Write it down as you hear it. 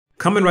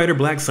Kamen Rider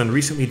Black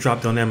recently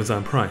dropped on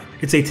Amazon Prime.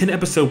 It's a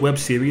 10-episode web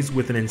series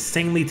with an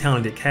insanely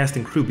talented cast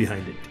and crew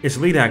behind it. Its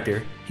lead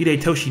actor,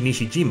 Hidetoshi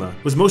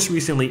Nishijima, was most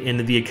recently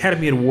in the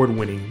Academy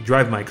Award-winning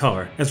Drive My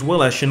Car, as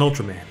well as Shin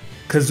Ultraman.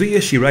 Kazuya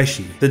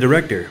Shiraishi, the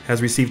director,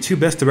 has received 2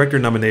 Best Director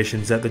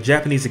nominations at the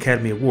Japanese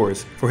Academy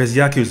Awards for his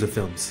Yakuza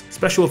films.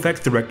 Special effects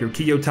director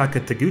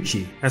Kiyotaka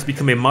Taguchi has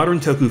become a modern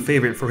Toku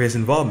favorite for his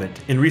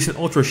involvement in recent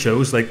Ultra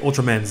shows like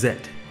Ultraman Z.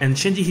 And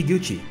Shinji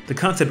Higuchi, the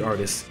concept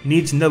artist,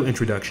 needs no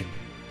introduction.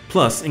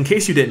 Plus, in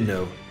case you didn't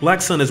know,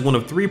 Black Sun is one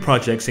of 3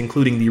 projects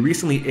including the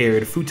recently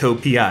aired Futo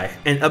PI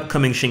and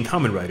upcoming Shin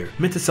Kamen Rider,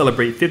 meant to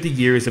celebrate 50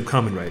 years of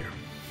Kamen Rider.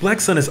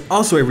 Black Sun is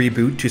also a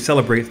reboot to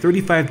celebrate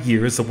 35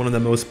 years of one of the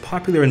most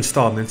popular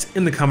installments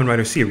in the Kamen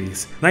Rider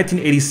series,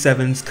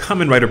 1987's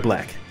Kamen Rider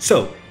Black.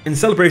 So, in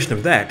celebration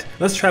of that,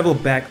 let's travel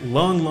back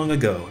long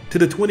ago to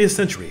the 20th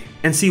century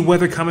and see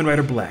whether Kamen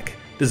Rider Black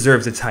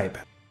deserves its hype.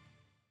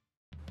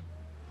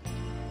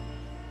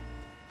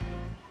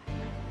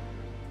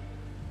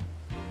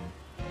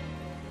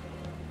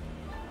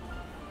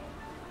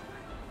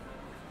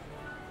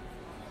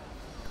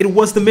 It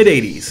was the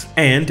mid-80s,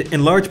 and,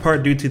 in large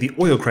part due to the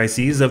oil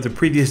crises of the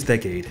previous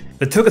decade,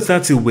 the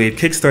tokusatsu wave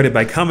kick-started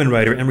by Kamen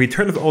Rider and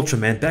Return of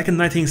Ultraman back in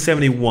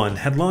 1971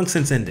 had long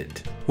since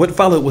ended. What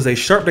followed was a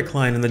sharp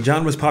decline in the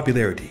genre's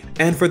popularity,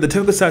 and for the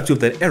tokusatsu of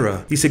that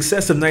era, the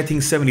success of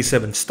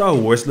 1977 Star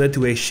Wars led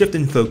to a shift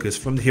in focus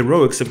from the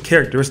heroics of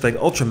characters like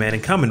Ultraman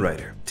and Kamen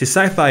Rider, to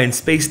sci-fi and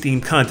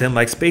space-themed content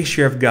like Space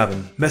Sheriff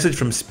Gavan, Message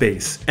from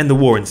Space, and The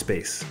War in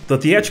Space. The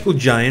theatrical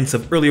giants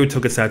of earlier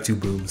tokusatsu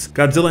booms,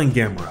 Godzilla and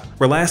Gamera,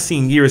 were last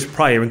seen years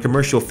prior in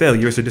commercial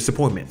failures or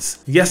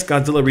disappointments. Yes,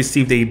 Godzilla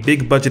received a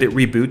big-budgeted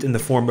reboot in the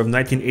form of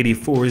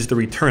 1984's The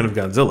Return of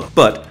Godzilla,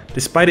 but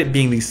despite it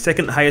being the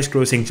second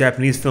highest-grossing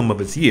Japanese film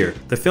of its year,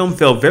 the film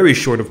fell very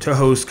short of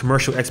Toho's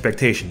commercial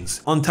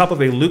expectations, on top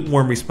of a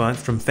lukewarm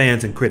response from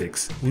fans and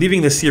critics,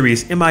 leaving the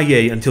series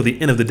MIA until the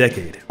end of the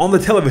decade. On the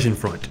television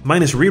front,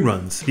 minus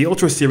reruns, the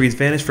Ultra series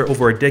vanished for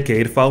over a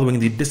decade following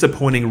the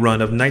disappointing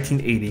run of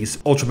 1980's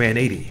Ultraman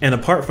 80, and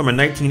apart from a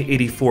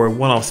 1984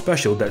 one-off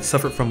special that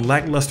suffered from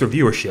lackluster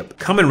viewership,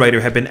 Kamen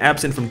Rider had been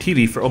absent from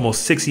TV for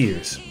almost 6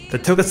 years. The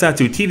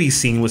tokusatsu TV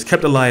scene was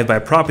kept alive by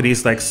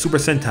properties like Super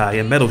Sentai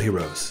and Metal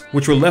Heroes,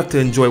 which were left to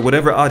enjoy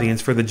whatever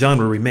audience for the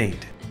genre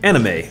remained.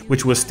 Anime,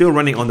 which was still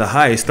running on the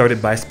high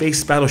started by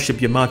Space Battleship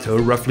Yamato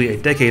roughly a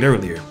decade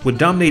earlier, would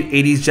dominate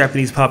 80s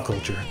Japanese pop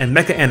culture, and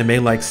mecha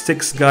anime like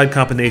Six God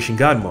Combination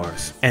God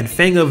Mars and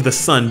Fang of the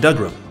Sun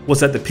Dugram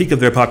was at the peak of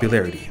their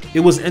popularity.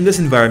 It was in this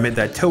environment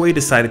that Toei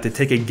decided to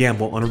take a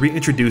gamble on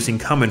reintroducing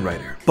Kamen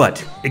Rider,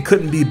 but it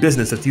couldn't be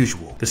business as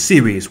usual. The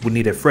series would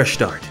need a fresh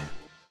start.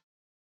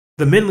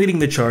 The men leading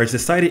the charge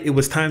decided it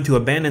was time to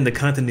abandon the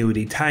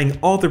continuity tying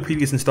all the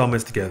previous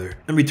installments together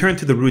and return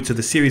to the roots of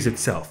the series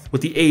itself,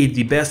 with the aid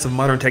the best of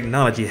modern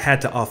technology had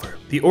to offer.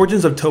 The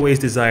origins of Toei's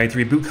desire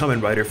to reboot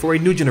Kamen Rider for a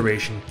new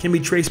generation can be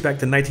traced back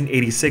to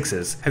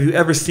 1986's Have You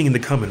Ever Seen the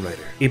Kamen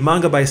Rider, a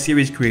manga by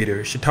series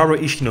creator Shitaro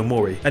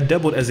Ishinomori had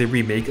doubled as a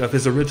remake of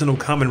his original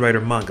Kamen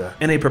Rider manga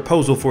and a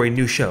proposal for a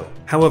new show.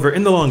 However,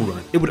 in the long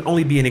run, it would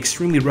only be an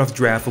extremely rough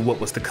draft of what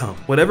was to come.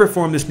 Whatever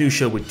form this new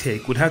show would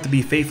take would have to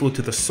be faithful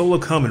to the solo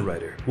Kamen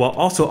Rider, while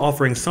also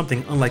offering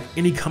something unlike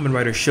any Kamen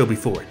Rider show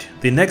before it.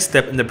 The next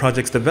step in the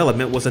project's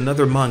development was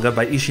another manga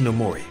by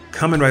Ishinomori,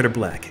 Kamen Rider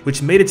Black,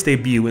 which made its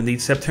debut in the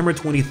September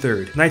 23,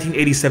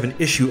 1987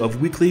 issue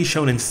of Weekly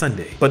Shonen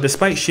Sunday. But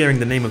despite sharing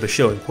the name of the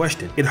show in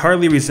question, it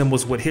hardly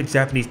resembles what hit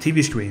Japanese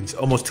TV screens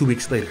almost 2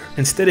 weeks later.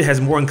 Instead, it has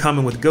more in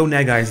common with Go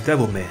Nagai's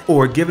Devilman,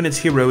 or given its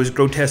hero's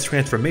grotesque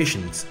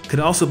transformations,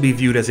 could also be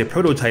viewed as a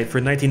prototype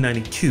for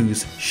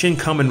 1992's Shin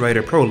Kamen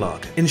Rider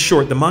Prologue. In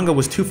short, the manga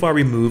was too far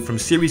removed from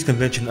series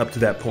convention up to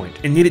that point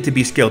and needed to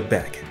be scaled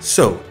back.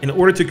 So, in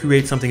order to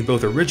create something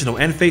both original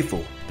and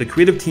faithful, the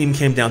creative team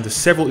came down to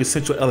several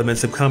essential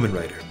elements of Kamen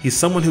Rider. He's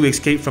someone who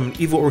escaped from an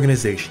evil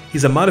organization.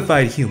 He's a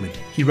modified human.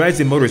 He rides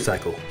a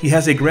motorcycle. He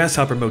has a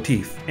grasshopper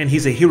motif. And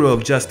he's a hero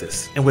of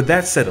justice. And with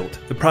that settled,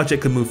 the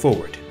project could move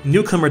forward.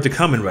 Newcomer to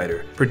Kamen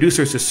Rider,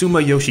 producer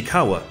Susuma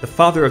Yoshikawa, the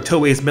father of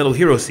Toei's Metal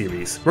Hero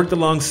series, worked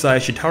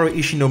alongside Shitaro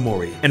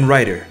Ishinomori and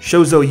writer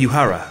Shozo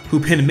Yuhara, who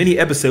penned many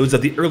episodes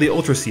of the early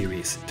Ultra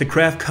series, to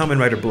craft Kamen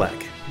Rider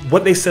Black.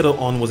 What they settled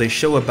on was a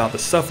show about the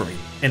suffering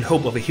and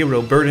hope of a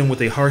hero burdened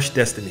with a harsh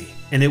destiny,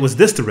 and it was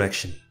this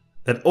direction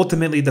that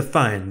ultimately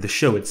defined the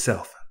show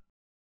itself.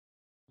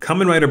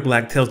 Kamen Rider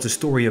Black tells the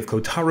story of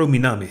Kotaro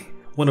Minami,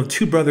 one of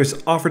 2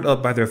 brothers offered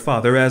up by their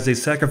father as a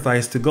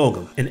sacrifice to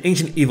Golgum, an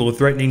ancient evil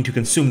threatening to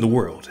consume the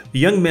world. The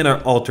young men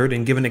are altered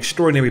and given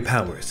extraordinary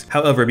powers.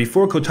 However,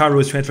 before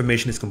Kotaro's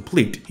transformation is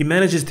complete, he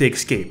manages to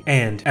escape,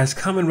 and, as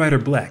Kamen Rider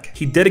Black,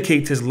 he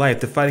dedicates his life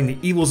to fighting the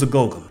evils of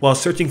Golgum while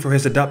searching for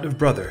his adoptive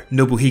brother,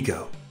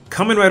 Nobuhiko.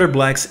 Kamen Rider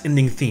Black's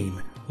ending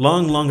theme,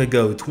 Long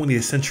Ago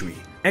 20th Century,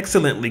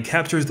 excellently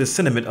captures the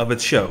sentiment of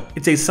its show.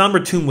 It's a somber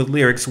tune with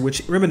lyrics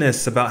which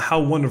reminisce about how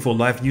wonderful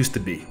life used to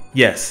be.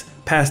 Yes,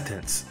 past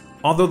tense.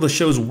 Although the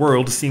show's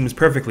world seems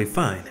perfectly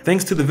fine,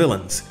 thanks to the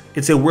villains,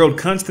 it's a world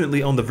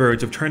constantly on the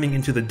verge of turning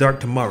into the dark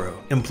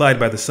tomorrow implied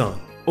by the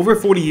song. Over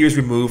 40 years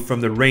removed from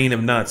the reign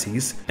of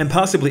Nazis, and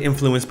possibly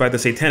influenced by the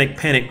satanic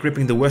panic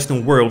gripping the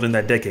Western world in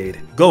that decade,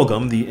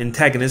 Golgum, the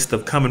antagonist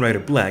of Kamen Rider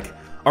Black,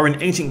 are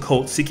an ancient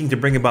cult seeking to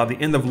bring about the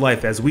end of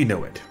life as we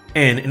know it.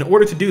 And in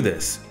order to do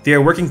this, they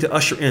are working to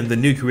usher in the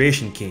new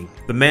creation king,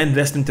 the man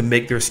destined to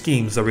make their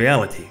schemes a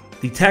reality.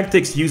 The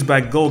tactics used by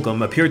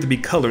Golgum appear to be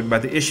colored by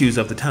the issues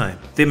of the time.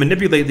 They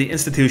manipulate the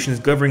institutions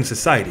governing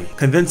society,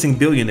 convincing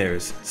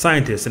billionaires,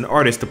 scientists, and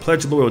artists to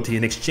pledge loyalty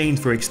in exchange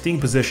for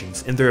esteemed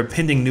positions in their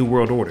impending new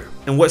world order.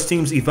 In what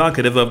seems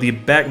evocative of the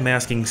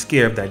backmasking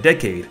scare of that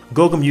decade,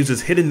 Golgum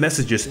uses hidden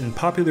messages in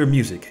popular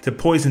music to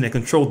poison and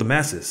control the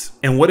masses.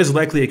 And what is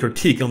likely a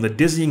critique on the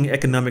dizzying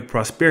economic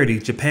prosperity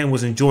Japan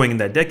was enjoying in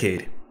that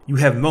decade, you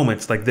have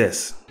moments like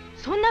this.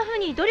 そんな風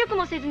に努力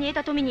もせずに得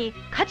た富に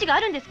価値があ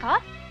るんです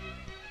か?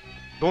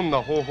 どん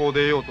な方法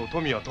で得ようと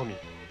富は富。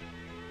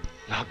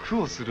楽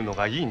をするの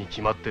がいいに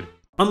決まってる。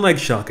 Unlike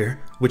Shocker,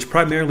 which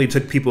primarily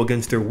took people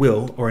against their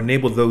will or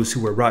enabled those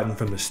who were rotten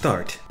from the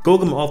start,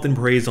 Golgum often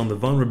preys on the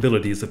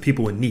vulnerabilities of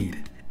people in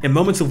need. In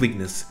moments of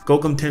weakness,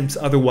 Golgum tempts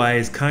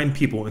otherwise kind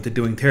people into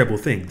doing terrible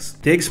things.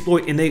 They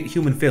exploit innate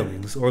human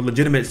failings or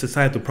legitimate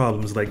societal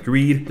problems like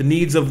greed, the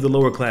needs of the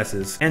lower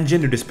classes, and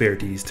gender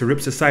disparities to rip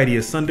society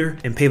asunder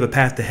and pave a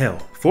path to hell.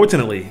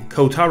 Fortunately,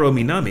 Kotaro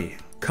Minami,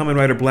 Kamen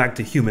Rider Black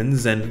to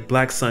humans and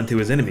Black Sun to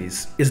his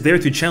enemies, is there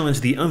to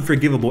challenge the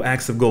unforgivable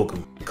acts of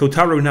Golgum.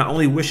 Kotaro not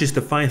only wishes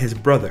to find his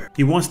brother,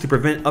 he wants to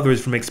prevent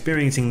others from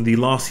experiencing the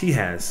loss he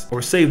has,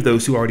 or save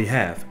those who already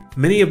have.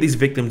 Many of these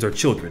victims are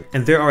children,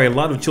 and there are a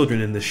lot of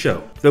children in this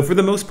show, though for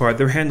the most part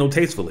they're handled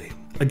tastefully.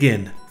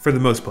 Again, for the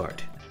most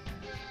part.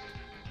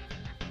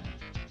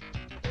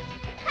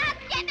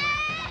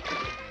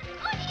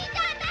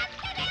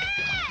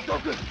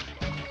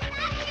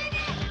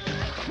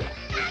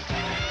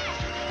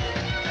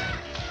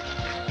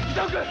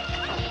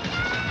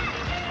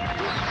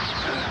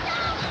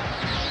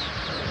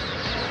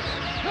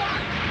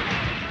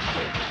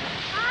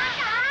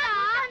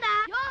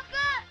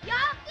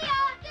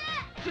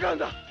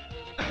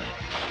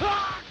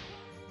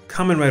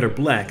 Kamen Rider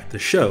Black, the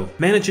show,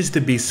 manages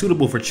to be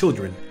suitable for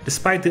children,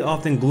 despite the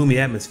often gloomy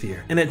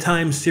atmosphere, and at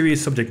times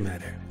serious subject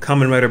matter.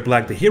 Kamen Rider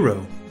Black, the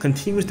hero,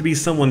 continues to be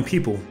someone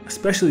people,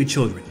 especially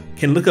children,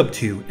 can look up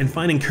to and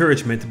find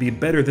encouragement to be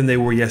better than they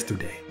were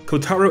yesterday.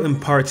 Kotaro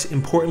imparts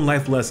important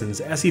life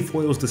lessons as he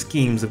foils the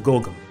schemes of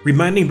Golgum,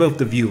 reminding both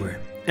the viewer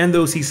and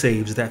those he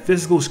saves that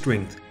physical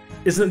strength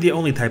isn't the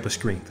only type of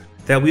strength,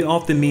 that we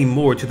often mean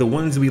more to the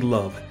ones we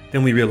love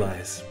than we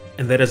realize,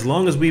 and that as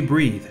long as we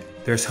breathe,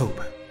 there's hope.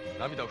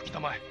 涙を拭きた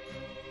まえ、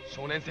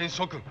少年戦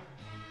諸君。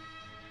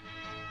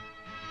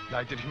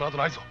泣いてる暇など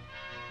ないぞ。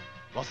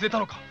忘れた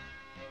のか。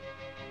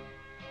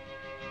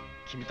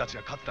君たち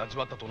がかつて味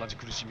わったと同じ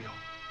苦しみを、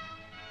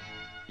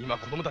今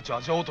子供たちは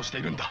味わおうとして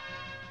いるんだ。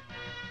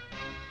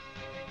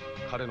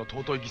彼の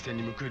尊い犠牲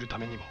に報いるた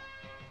めにも、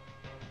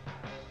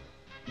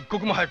一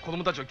刻も早く子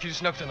供たちを救出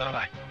しなくちゃなら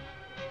ない。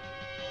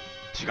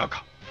違う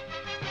か。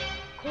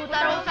孝太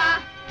郎さ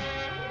ん。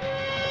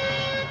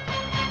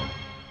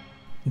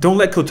 Don't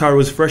let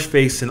Kotaro's fresh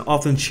face and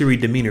often cheery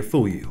demeanor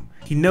fool you.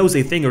 He knows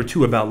a thing or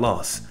two about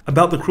loss,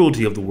 about the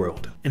cruelty of the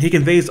world, and he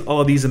conveys all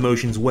of these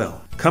emotions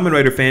well. Kamen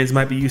Rider fans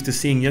might be used to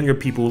seeing younger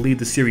people lead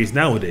the series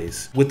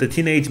nowadays, with the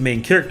teenage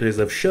main characters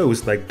of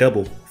shows like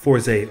Double,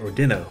 Forze, or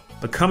Dino.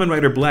 But Kamen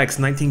Rider Black's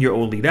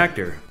 19-year-old lead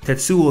actor,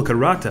 Tetsuo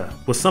Karata,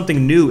 was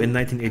something new in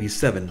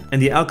 1987,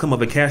 and the outcome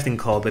of a casting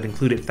call that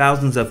included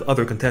thousands of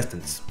other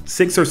contestants.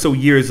 6 or so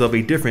years of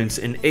a difference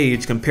in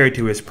age compared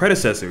to his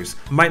predecessors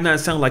might not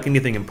sound like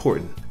anything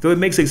important, though it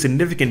makes a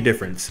significant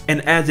difference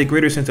and adds a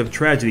greater sense of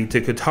tragedy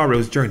to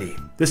Kotaro's journey.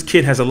 This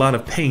kid has a lot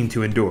of pain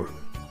to endure.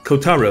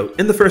 Kotaro,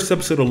 in the first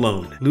episode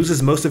alone,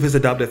 loses most of his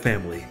adopted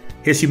family,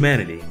 his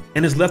humanity,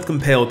 and is left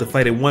compelled to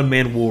fight a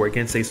one-man war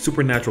against a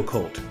supernatural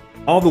cult,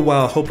 all the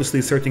while hopelessly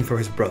searching for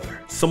his brother,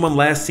 someone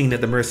last seen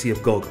at the mercy of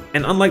Golgum.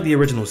 And unlike the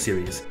original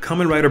series,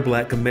 Kamen Rider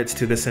Black commits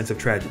to this sense of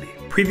tragedy.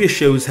 Previous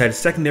shows had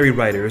secondary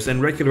writers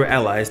and regular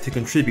allies to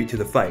contribute to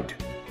the fight,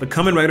 but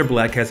Kamen Rider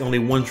Black has only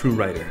one true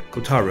writer,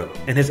 Kotaro,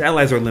 and his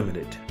allies are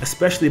limited,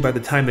 especially by the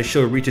time the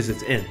show reaches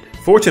its end.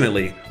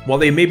 Fortunately, while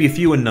they may be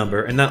few in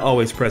number and not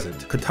always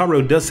present,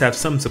 Kotaro does have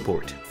some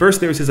support.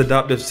 First there's his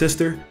adoptive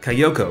sister,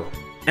 Kayoko,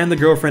 and the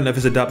girlfriend of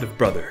his adoptive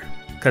brother,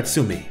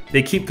 Katsumi.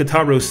 They keep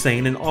Kotaro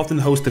sane and often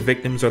host the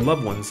victims or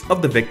loved ones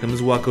of the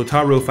victims while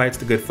Kotaro fights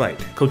the good fight.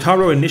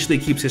 Kotaro initially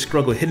keeps his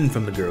struggle hidden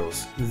from the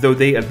girls, though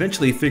they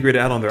eventually figure it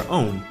out on their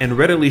own and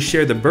readily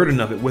share the burden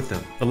of it with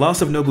them. The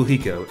loss of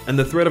Nobuhiko and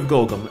the threat of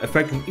Golgum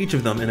affecting each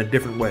of them in a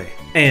different way.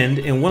 And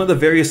in one of the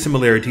various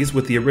similarities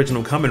with the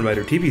original Kamen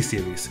Rider TV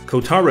series,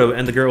 Kotaro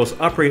and the girls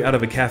operate out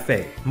of a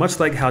cafe, much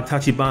like how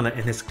Tachibana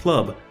and his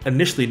club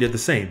initially did the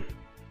same.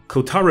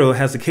 Kotaro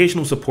has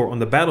occasional support on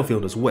the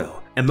battlefield as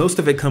well, and most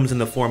of it comes in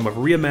the form of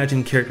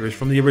reimagined characters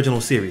from the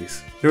original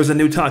series. There's a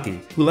new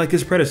Taki, who like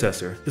his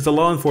predecessor, is a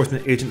law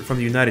enforcement agent from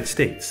the United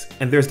States,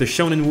 and there's the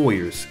Shonen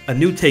Warriors, a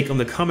new take on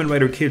the Kamen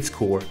Rider Kids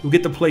Corps who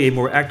get to play a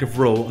more active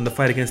role in the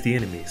fight against the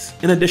enemies,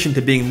 in addition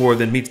to being more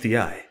than meets the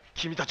eye.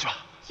 心配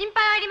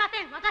はいりま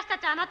せん。私た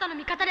ちはあなたの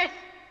味方です。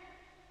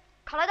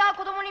体は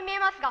子供に見え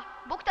ますが、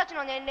僕たち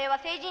の年齢は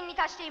成人に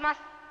達していま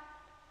す。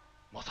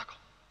まさか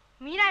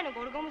未来の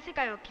ゴルゴム世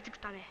界を築く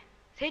ため、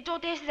成長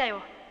停止剤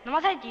を飲ま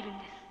されているん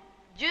で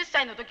す。10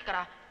歳の時か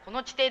らこ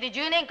の地底で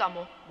10年間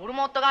もモル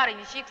モット代わり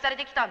に飼育され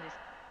てきたんです。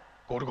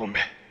ゴルゴンめ、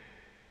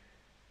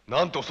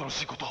なんて恐ろ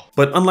しいこと。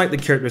 But unlike the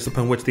characters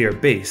upon which they are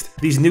based,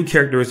 these new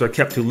characters are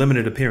kept to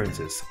limited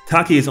appearances.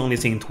 Taki is only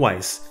seen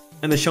twice,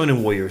 and the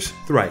Shonen Warriors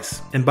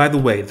thrice. And by the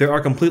way, there are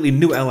completely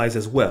new allies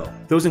as well.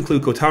 Those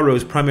include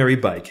Kotaro's primary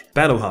bike,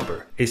 Battle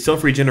Hopper, a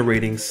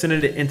self-regenerating,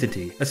 sentient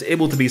entity that's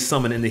able to be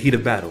summoned in the heat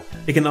of battle.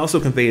 It can also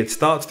convey its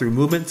thoughts through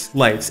movements,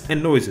 lights,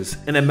 and noises,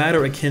 in a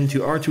manner akin to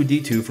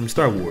R2-D2 from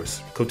Star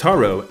Wars.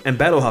 Kotaro and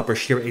Battle Hopper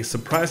share a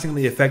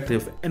surprisingly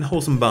effective and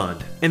wholesome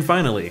bond. And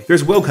finally,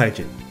 there's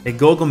Welkaijin, a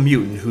Golgum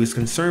mutant whose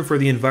concern for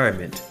the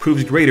environment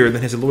proves greater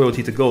than his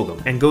loyalty to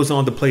Golgum, and goes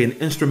on to play an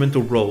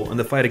instrumental role in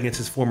the fight against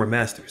his former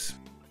masters.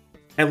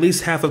 At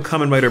least half of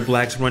Kamen Rider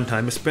Black's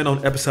runtime is spent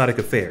on episodic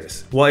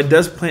affairs. While it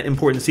does plant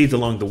important seeds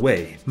along the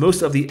way,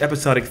 most of the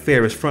episodic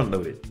fare is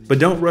front-loaded. But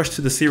don't rush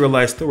to the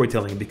serialized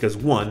storytelling because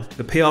 1.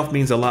 The payoff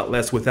means a lot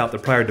less without the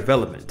prior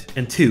development,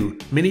 and 2.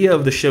 Many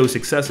of the show's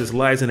successes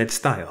lies in its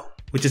style,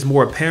 which is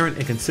more apparent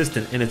and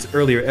consistent in its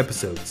earlier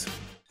episodes.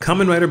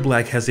 Kamen Rider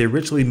Black has a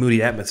richly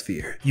moody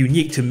atmosphere,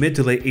 unique to mid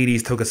to late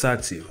 80s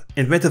tokusatsu,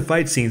 inventive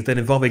fight scenes that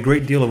involve a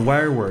great deal of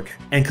wire work,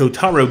 and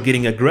Kotaro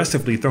getting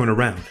aggressively thrown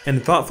around,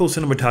 and thoughtful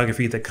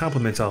cinematography that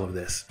complements all of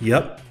this.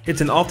 Yup,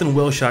 it's an often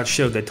well-shot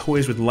show that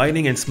toys with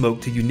lighting and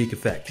smoke to unique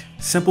effect.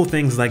 Simple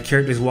things like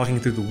characters walking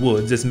through the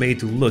woods is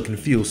made to look and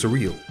feel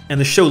surreal. And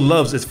the show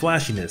loves its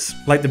flashiness,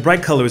 like the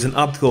bright colors and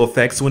optical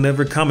effects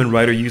whenever Kamen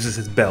Rider uses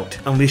his belt,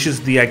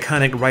 unleashes the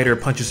iconic Rider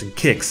punches and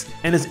kicks,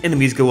 and his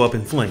enemies go up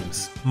in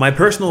flames. My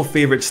personal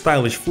favorite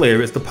stylish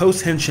flair is the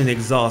post-henshin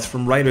exhaust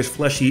from Rider's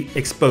fleshy,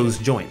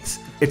 exposed joints.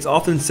 It's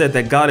often said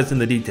that God is in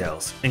the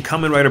details, and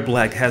Kamen Rider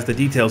Black has the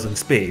details in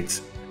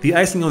spades. The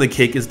icing on the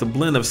cake is the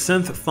blend of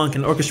synth, funk,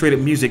 and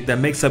orchestrated music that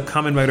makes up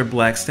Kamen Rider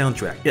Black's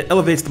soundtrack. It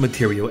elevates the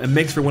material and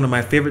makes for one of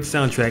my favorite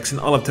soundtracks in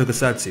all of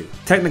tokusatsu.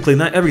 Technically,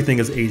 not everything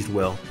is aged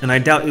well, and I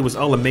doubt it was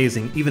all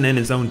amazing even in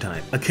its own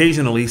time.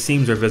 Occasionally,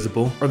 seams are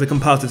visible, or the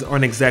composites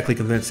aren't exactly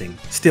convincing.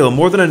 Still,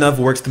 more than enough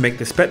works to make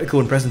the spectacle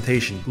and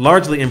presentation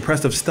largely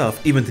impressive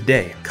stuff even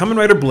today. Kamen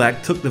Rider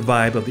Black took the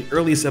vibe of the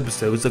earliest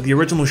episodes of the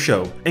original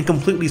show and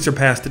completely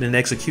surpassed it in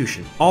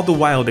execution, all the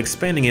while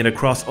expanding it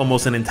across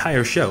almost an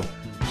entire show.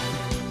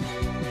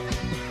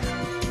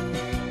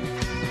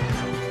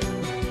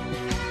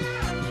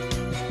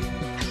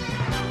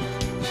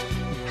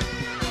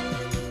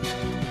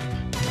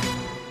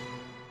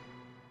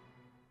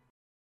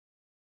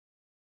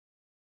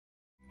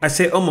 I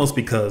say almost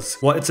because,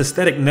 while its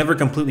aesthetic never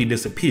completely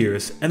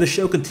disappears, and the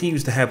show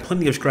continues to have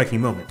plenty of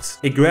striking moments,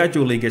 it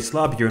gradually gets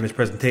sloppier in its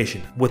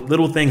presentation, with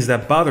little things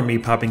that bother me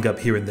popping up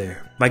here and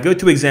there. My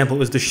go-to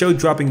example is the show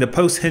dropping the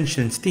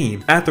post-henshin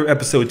steam after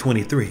episode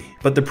 23,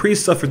 but the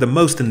priests suffer the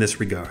most in this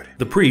regard.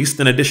 The priests,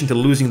 in addition to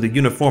losing the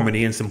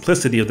uniformity and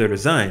simplicity of their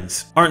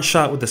designs, aren't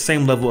shot with the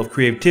same level of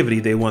creativity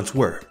they once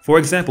were. For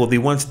example, the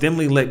once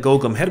dimly lit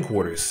Golgum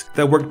headquarters,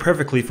 that worked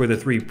perfectly for the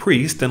 3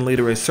 priests and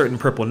later a certain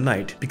purple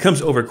knight,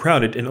 becomes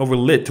overcrowded and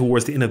overlit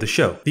towards the end of the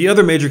show. The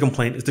other major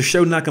complaint is the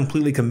show not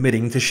completely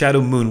committing to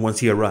Shadow Moon once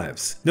he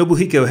arrives.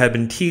 Nobuhiko had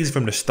been teased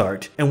from the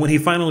start, and when he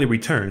finally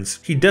returns,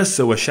 he does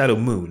so as Shadow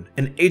Moon,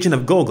 an agent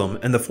of Golgum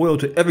and the foil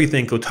to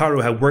everything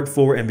Kotaro had worked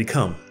for and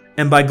become.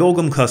 And by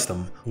Golgum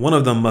custom, one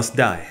of them must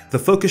die. The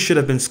focus should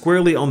have been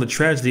squarely on the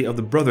tragedy of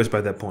the brothers by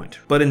that point.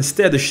 But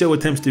instead, the show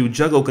attempts to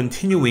juggle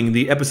continuing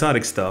the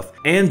episodic stuff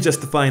and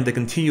justifying the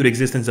continued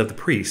existence of the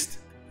priest.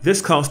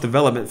 This costs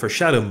development for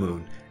Shadow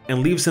Moon,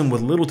 and leaves him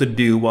with little to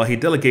do while he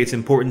delegates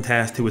important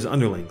tasks to his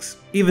underlings,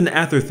 even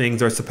after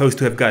things are supposed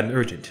to have gotten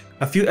urgent.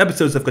 A few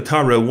episodes of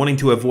Kotaro wanting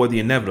to avoid the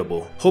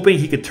inevitable, hoping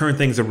he could turn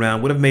things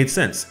around would have made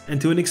sense,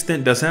 and to an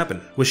extent does happen,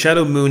 with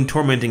Shadow Moon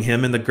tormenting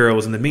him and the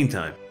girls in the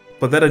meantime.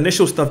 But that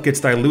initial stuff gets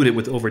diluted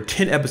with over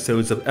 10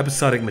 episodes of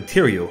episodic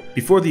material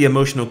before the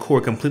emotional core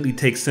completely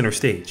takes center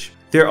stage.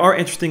 There are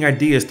interesting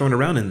ideas thrown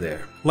around in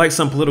there, like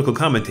some political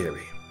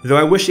commentary, though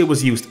I wish it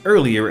was used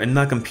earlier and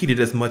not competed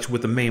as much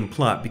with the main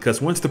plot,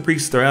 because once the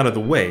priests are out of the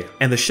way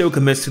and the show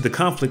commits to the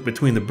conflict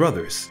between the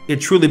brothers, it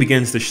truly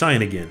begins to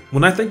shine again.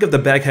 When I think of the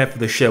back half of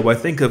the show, I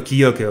think of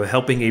Kyoko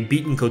helping a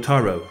beaten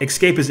Kotaro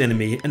escape his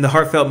enemy and the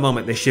heartfelt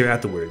moment they share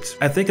afterwards.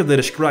 I think of the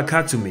distraught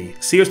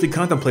Katsumi seriously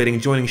contemplating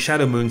joining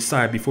Shadow Moon's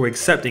side before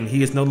accepting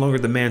he is no longer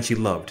the man she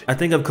loved. I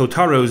think of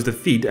Kotaro's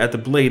defeat at the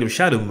blade of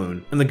Shadow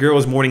Moon and the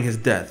girls mourning his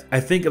death. I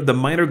think of the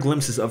minor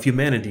glimpses of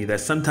humanity that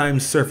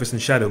sometimes surface in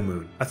Shadow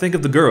Moon. I think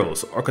of the girls,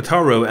 or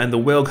Kotaro and the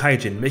whale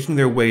Kaijin, making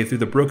their way through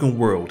the broken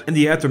world in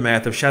the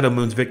aftermath of Shadow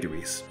Moon's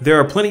victories. There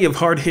are plenty of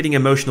hard-hitting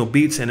emotional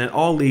beats, and it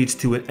all leads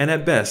to an, and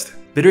at best,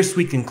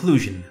 bittersweet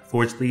conclusion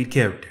for its lead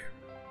character.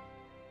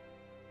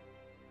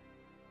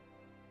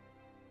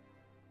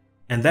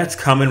 And that's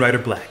Kamen Rider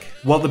Black.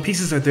 While the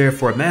pieces are there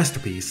for a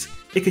masterpiece,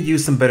 it could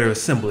use some better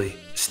assembly.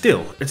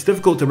 Still, it's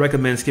difficult to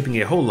recommend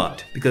skipping a whole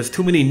lot, because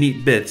too many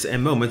neat bits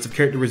and moments of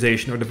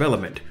characterization or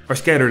development are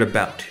scattered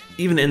about.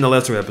 even in the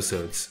lesser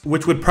episodes,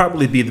 which would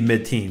probably be the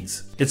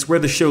mid-teens. It's where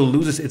the show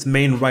loses its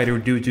main writer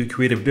due to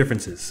creative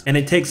differences, and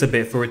it takes a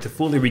bit for it to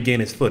fully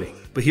regain its footing.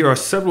 But here are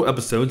several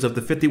episodes of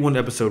the 51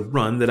 episode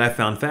run that I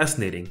found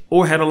fascinating,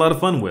 or had a lot of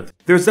fun with.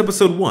 There's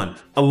episode 1,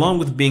 along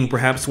with being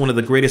perhaps one of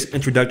the greatest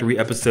introductory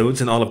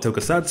episodes in all of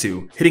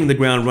Tokusatsu, hitting the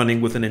ground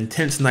running with an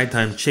intense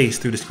nighttime chase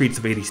through the streets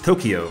of 80s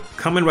Tokyo.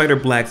 Kamen Rider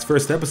Black's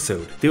first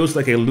episode feels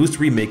like a loose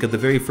remake of the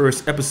very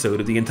first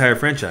episode of the entire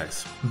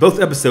franchise. Both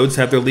episodes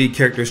have their lead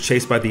characters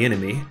chased by the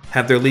enemy,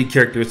 have their lead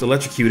characters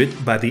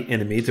electrocuted by the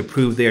enemy to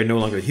prove they are no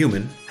longer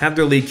human, have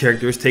their lead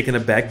characters taken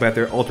aback by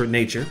their altered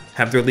nature,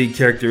 have their lead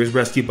characters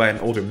rescued by an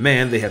older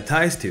man they have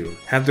ties to,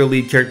 have their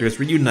lead characters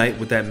reunite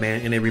with that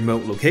man in a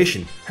remote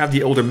location, have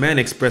the older man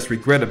express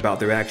regret about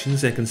their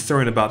actions and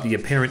concern about the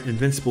apparent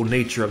invincible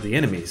nature of the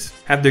enemies,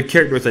 have their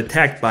characters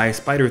attacked by a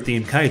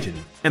spider-themed kaijin,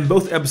 and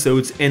both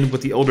episodes end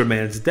with the older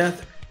man's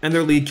death and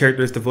their lead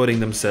characters devoting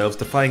themselves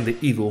to fighting the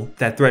evil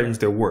that threatens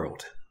their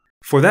world.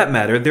 For that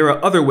matter, there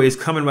are other ways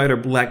Kamen Rider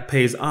Black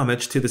pays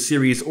homage to the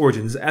series'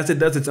 origins as it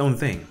does its own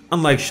thing.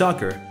 Unlike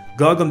Shocker,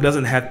 Gogum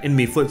doesn't have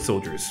enemy foot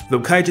soldiers, though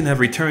kaijin have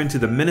returned to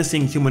the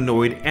menacing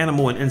humanoid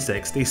animal and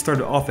insects they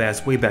started off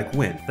as way back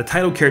when. The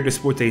title character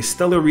sports a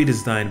stellar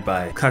redesign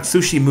by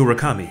Katsushi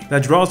Murakami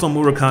that draws on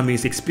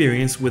Murakami's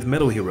experience with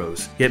Metal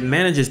Heroes, yet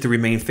manages to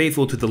remain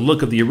faithful to the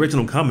look of the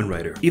original Kamen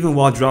Rider, even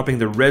while dropping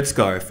the red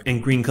scarf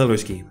and green color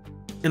scheme.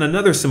 In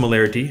another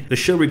similarity, the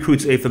show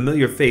recruits a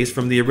familiar face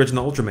from the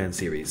original Ultraman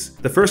series.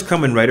 The first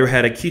Kamen Rider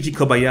had Akiji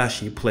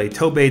Kobayashi play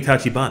Tobei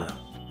Tachibana.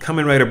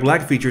 Kamen Rider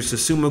Black features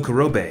Susumu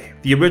Kurobe,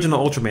 the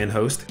original Ultraman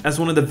host, as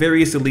one of the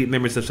various elite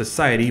members of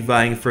society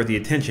vying for the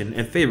attention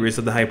and favors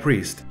of the High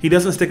Priest. He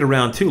doesn't stick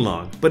around too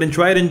long, but in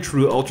tried and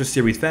true Ultra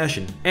series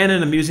fashion, and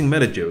an amusing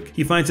meta joke,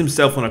 he finds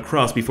himself on a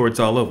cross before it's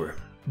all over.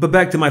 But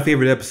back to my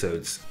favorite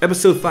episodes.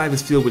 Episode 5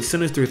 is filled with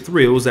sinister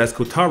thrills as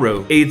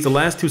Kotaro aids the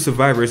last two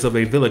survivors of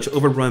a village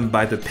overrun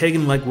by the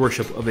pagan-like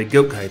worship of a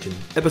goat kaijin.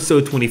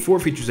 Episode 24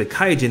 features a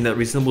kaijin that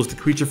resembles the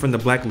creature from the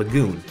Black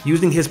Lagoon,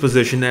 using his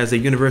position as a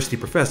university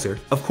professor,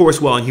 of course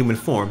while in human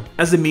form,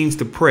 as a means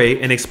to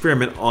prey and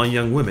experiment on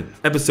young women.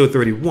 Episode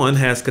 31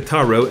 has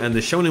Kotaro and the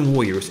Shonen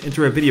Warriors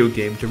enter a video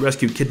game to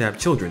rescue kidnapped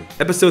children.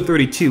 Episode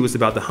 32 is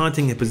about the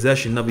haunting and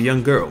possession of a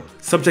young girl,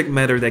 subject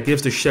matter that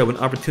gives the show an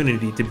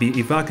opportunity to be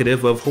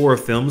evocative of horror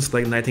films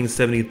like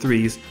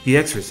 1973's The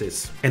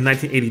Exorcist and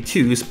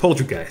 1982's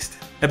Poltergeist.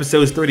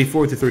 Episodes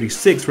 34 to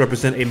 36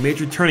 represent a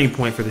major turning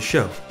point for the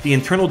show. The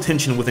internal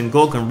tension within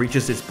Golcom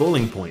reaches its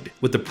boiling point,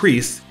 with the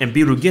priest and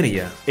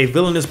Birugenia, a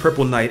villainous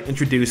purple knight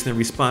introduced in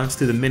response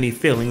to the many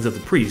failings of the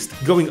priest,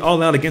 going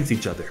all out against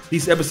each other.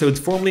 These episodes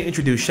formally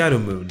introduce Shadow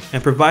Moon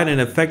and provide an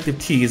effective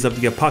tease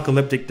of the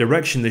apocalyptic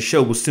direction the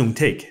show will soon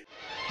take.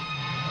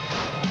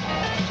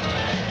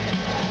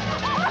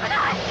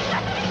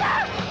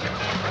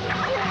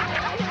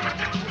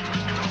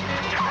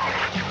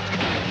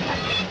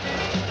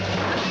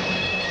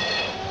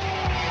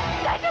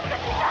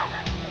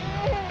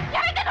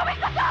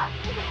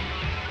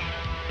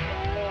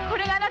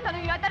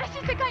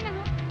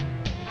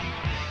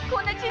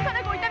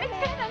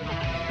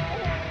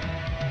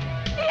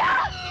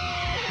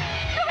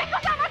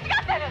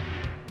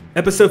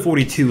 Episode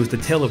 42 is the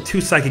tale of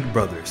two psychic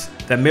brothers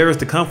that mirrors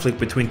the conflict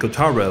between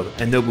Kotaro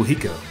and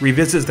Nobuhiko,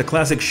 revisits the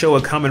classic Showa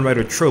Kamen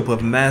Rider trope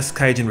of mass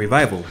kaijin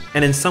revival,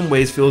 and in some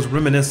ways feels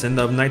reminiscent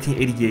of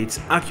 1988's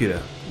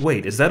Akira.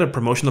 Wait, is that a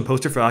promotional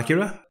poster for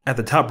Akira? At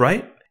the top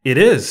right? It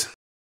is!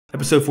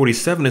 Episode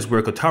 47 is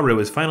where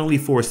Kotaro is finally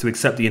forced to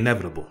accept the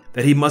inevitable,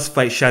 that he must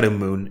fight Shadow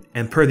Moon,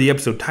 and per the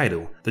episode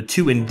title, the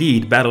two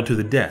indeed battle to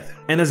the death.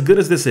 And as good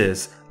as this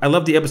is, I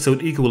love the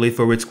episode equally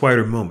for its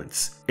quieter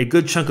moments, a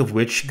good chunk of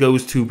which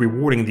goes to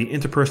rewarding the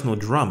interpersonal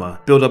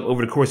drama built up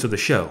over the course of the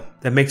show,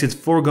 that makes its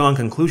foregone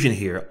conclusion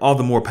here all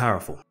the more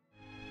powerful.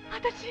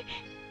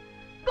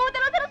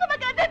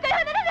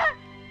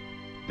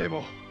 で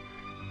も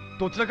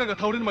どちらかが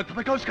倒れるまで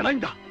戦うしかないん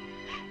だ。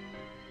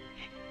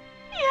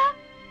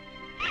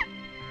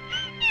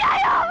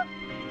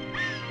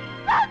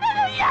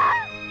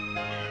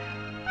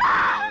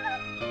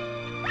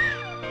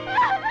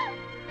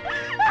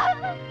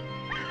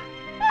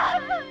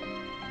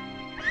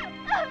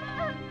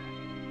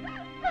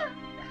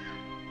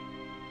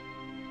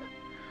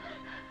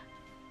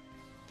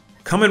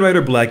Kamen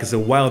Rider Black is a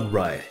wild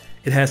ride.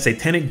 It has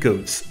satanic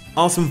goats,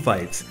 awesome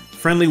fights,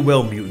 friendly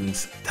whale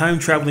mutants,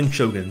 time-traveling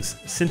shoguns,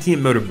 sentient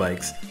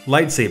motorbikes,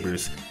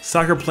 lightsabers,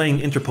 soccer-playing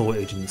Interpol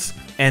agents,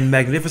 and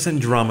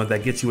magnificent drama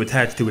that gets you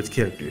attached to its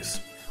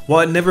characters. While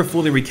it never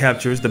fully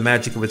recaptures the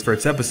magic of its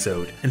first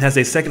episode, and has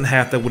a second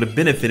half that would have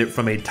benefited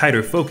from a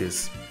tighter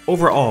focus,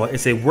 overall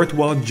it's a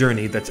worthwhile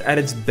journey that's at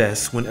its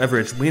best whenever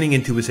it's leaning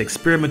into its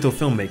experimental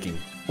filmmaking,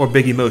 or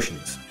big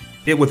emotions.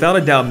 It without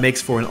a doubt makes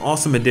for an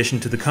awesome addition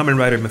to the Kamen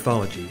Rider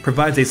mythology,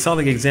 provides a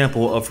solid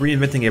example of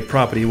reinventing a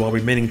property while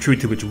remaining true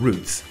to its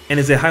roots, and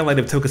is a highlight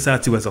of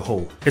Tokusatsu as a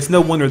whole. It's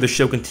no wonder the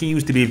show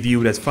continues to be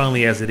viewed as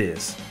fondly as it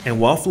is, and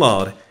while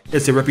flawed,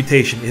 it's a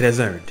reputation it has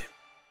earned.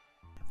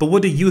 But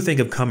what do you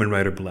think of Kamen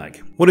Rider Black?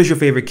 What is your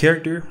favorite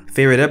character,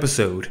 favorite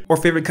episode, or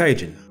favorite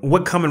kaijin?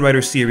 What Kamen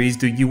Rider series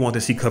do you want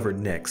to see covered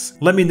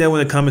next? Let me know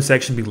in the comment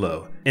section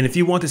below. And if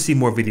you want to see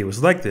more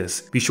videos like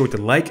this, be sure to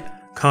like,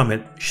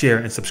 comment, share,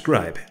 and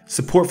subscribe.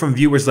 Support from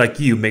viewers like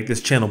you make this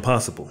channel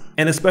possible.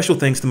 And a special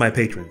thanks to my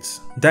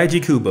patrons: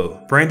 Daiji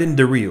Kubo, Brandon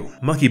DeReal,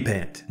 Monkey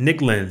Pant,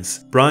 Nick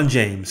Lenz, Bron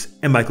James,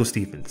 and Michael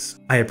Stevens.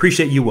 I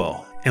appreciate you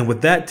all. And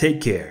with that, take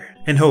care.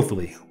 And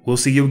hopefully, we'll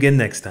see you again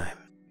next time.